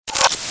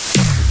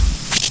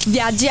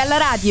Viaggi alla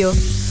radio.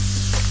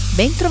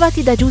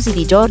 Bentrovati da Josie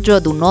Di Giorgio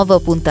ad un nuovo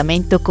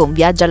appuntamento con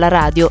Viaggi alla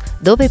radio,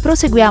 dove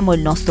proseguiamo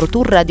il nostro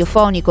tour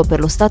radiofonico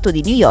per lo stato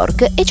di New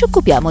York e ci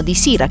occupiamo di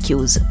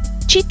Syracuse.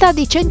 Città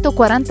di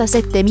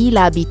 147.000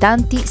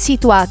 abitanti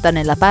situata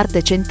nella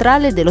parte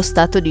centrale dello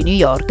stato di New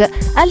York,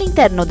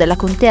 all'interno della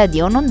contea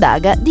di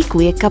Onondaga, di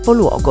cui è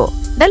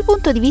capoluogo. Dal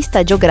punto di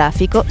vista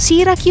geografico,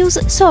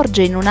 Syracuse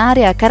sorge in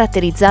un'area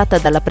caratterizzata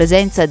dalla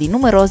presenza di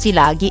numerosi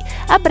laghi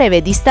a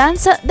breve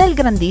distanza dal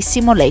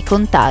grandissimo Lake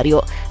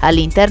Ontario,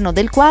 all'interno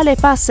del quale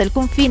passa il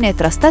confine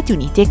tra Stati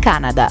Uniti e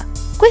Canada.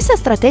 Questa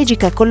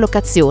strategica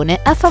collocazione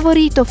ha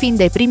favorito fin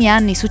dai primi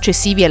anni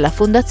successivi alla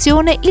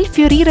fondazione il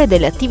fiorire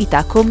delle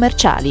attività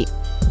commerciali.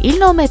 Il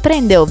nome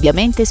prende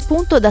ovviamente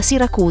spunto da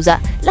Siracusa,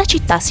 la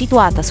città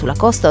situata sulla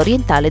costa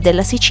orientale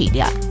della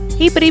Sicilia.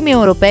 I primi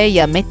europei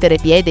a mettere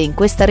piede in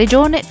questa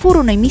regione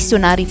furono i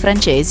missionari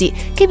francesi,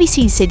 che vi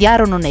si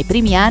insediarono nei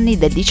primi anni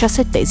del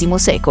XVII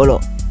secolo.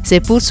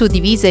 Seppur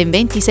suddivisa in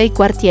 26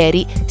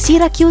 quartieri,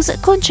 Syracuse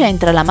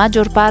concentra la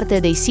maggior parte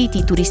dei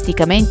siti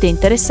turisticamente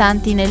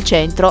interessanti nel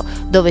centro,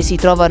 dove si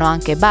trovano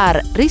anche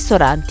bar,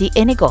 ristoranti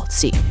e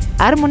negozi.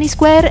 Harmony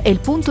Square è il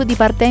punto di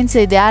partenza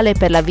ideale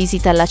per la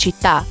visita alla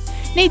città.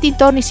 Nei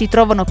dintorni si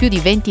trovano più di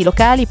 20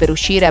 locali per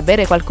uscire a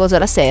bere qualcosa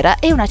la sera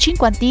e una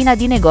cinquantina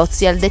di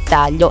negozi al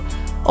dettaglio,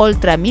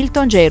 oltre a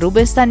Milton J.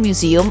 Rubenstein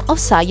Museum of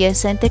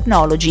Science and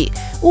Technology,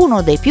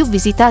 uno dei più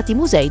visitati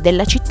musei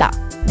della città.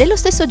 Dello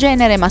stesso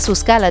genere, ma su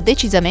scala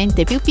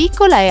decisamente più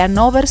piccola, è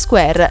Hanover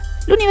Square.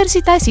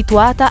 L'università è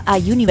situata a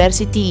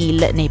University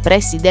Hill, nei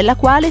pressi della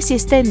quale si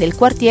estende il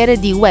quartiere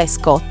di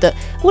Westcott,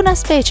 una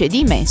specie di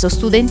immenso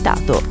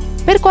studentato.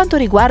 Per quanto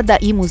riguarda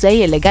i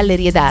musei e le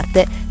gallerie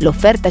d'arte,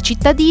 l'offerta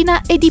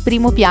cittadina è di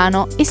primo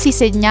piano e si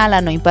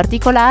segnalano in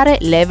particolare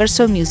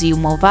l'Everson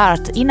Museum of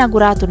Art,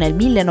 inaugurato nel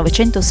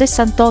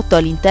 1968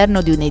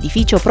 all'interno di un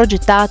edificio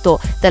progettato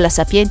dalla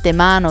sapiente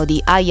mano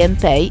di I.M.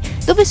 Pei,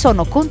 dove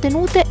sono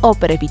contenute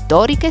opere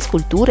pittoriche,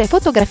 sculture,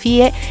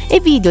 fotografie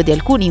e video di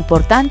alcuni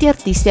importanti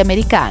artisti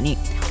americani.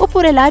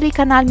 Oppure l'Erie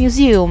Canal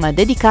Museum,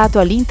 dedicato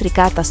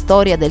all'intricata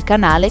storia del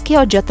canale che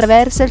oggi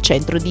attraversa il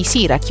centro di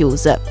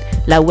Syracuse.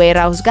 La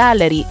Warehouse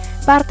Gallery,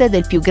 parte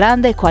del più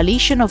grande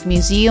Coalition of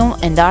Museum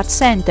and Art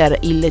Center,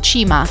 il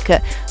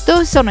CIMAC,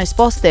 dove sono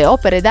esposte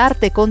opere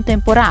d'arte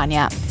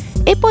contemporanea.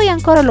 E poi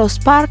ancora lo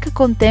Spark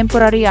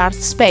Contemporary Art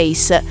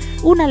Space,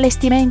 un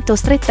allestimento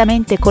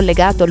strettamente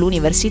collegato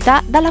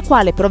all'università dalla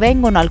quale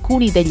provengono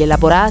alcuni degli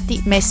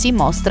elaborati messi in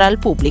mostra al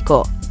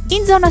pubblico.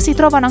 In zona si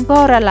trovano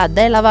ancora la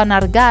Delavan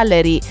Art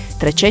Gallery,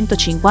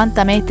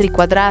 350 metri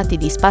quadrati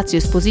di spazio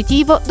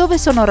espositivo dove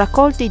sono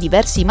raccolti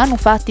diversi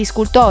manufatti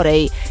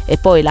scultorei, e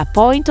poi la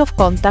Point of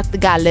Contact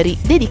Gallery,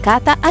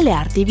 dedicata alle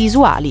arti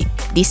visuali.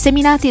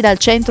 Disseminati dal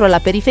centro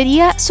alla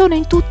periferia, sono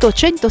in tutto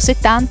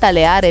 170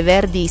 le aree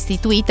verdi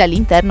istituite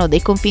all'interno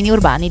dei confini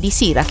urbani di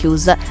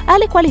Syracuse,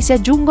 alle quali si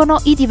aggiungono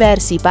i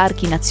diversi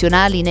parchi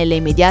nazionali nelle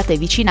immediate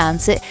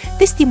vicinanze,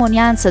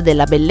 testimonianza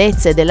della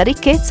bellezza e della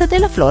ricchezza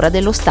della flora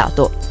dello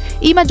Stato.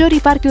 I maggiori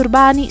parchi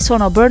urbani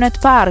sono Burnett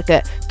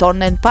Park,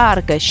 Thornden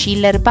Park,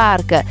 Schiller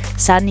Park,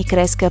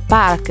 Sunnycrest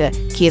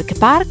Park, Kirk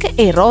Park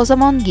e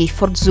Rosamond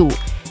Gifford Zoo,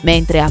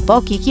 mentre a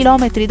pochi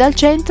chilometri dal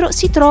centro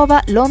si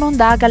trova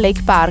l'Onondaga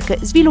Lake Park,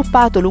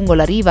 sviluppato lungo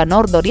la riva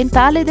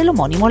nord-orientale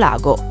dell'omonimo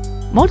lago.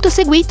 Molto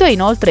seguito è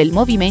inoltre il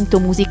movimento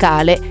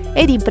musicale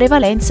ed in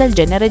prevalenza il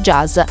genere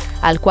jazz,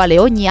 al quale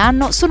ogni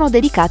anno sono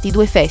dedicati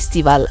due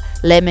festival,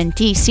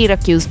 l'M&T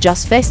Syracuse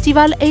Jazz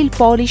Festival e il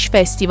Polish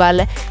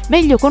Festival,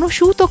 meglio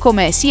conosciuto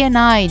come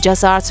CNI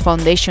Jazz Arts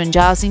Foundation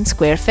Jazz in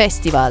Square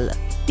Festival.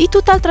 Di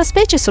tutt'altra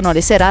specie sono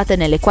le serate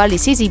nelle quali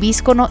si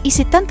esibiscono i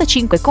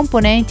 75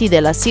 componenti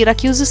della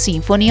Syracuse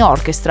Symphony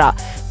Orchestra,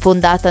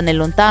 fondata nel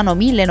lontano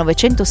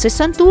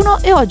 1961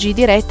 e oggi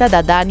diretta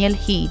da Daniel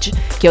Hedge,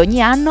 che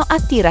ogni anno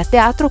attira a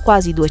teatro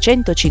quasi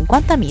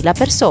 250.000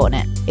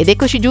 persone. Ed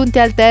eccoci giunti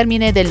al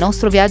termine del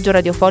nostro viaggio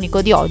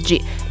radiofonico di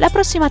oggi. La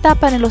prossima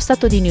tappa nello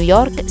stato di New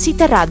York si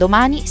terrà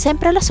domani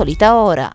sempre alla solita ora.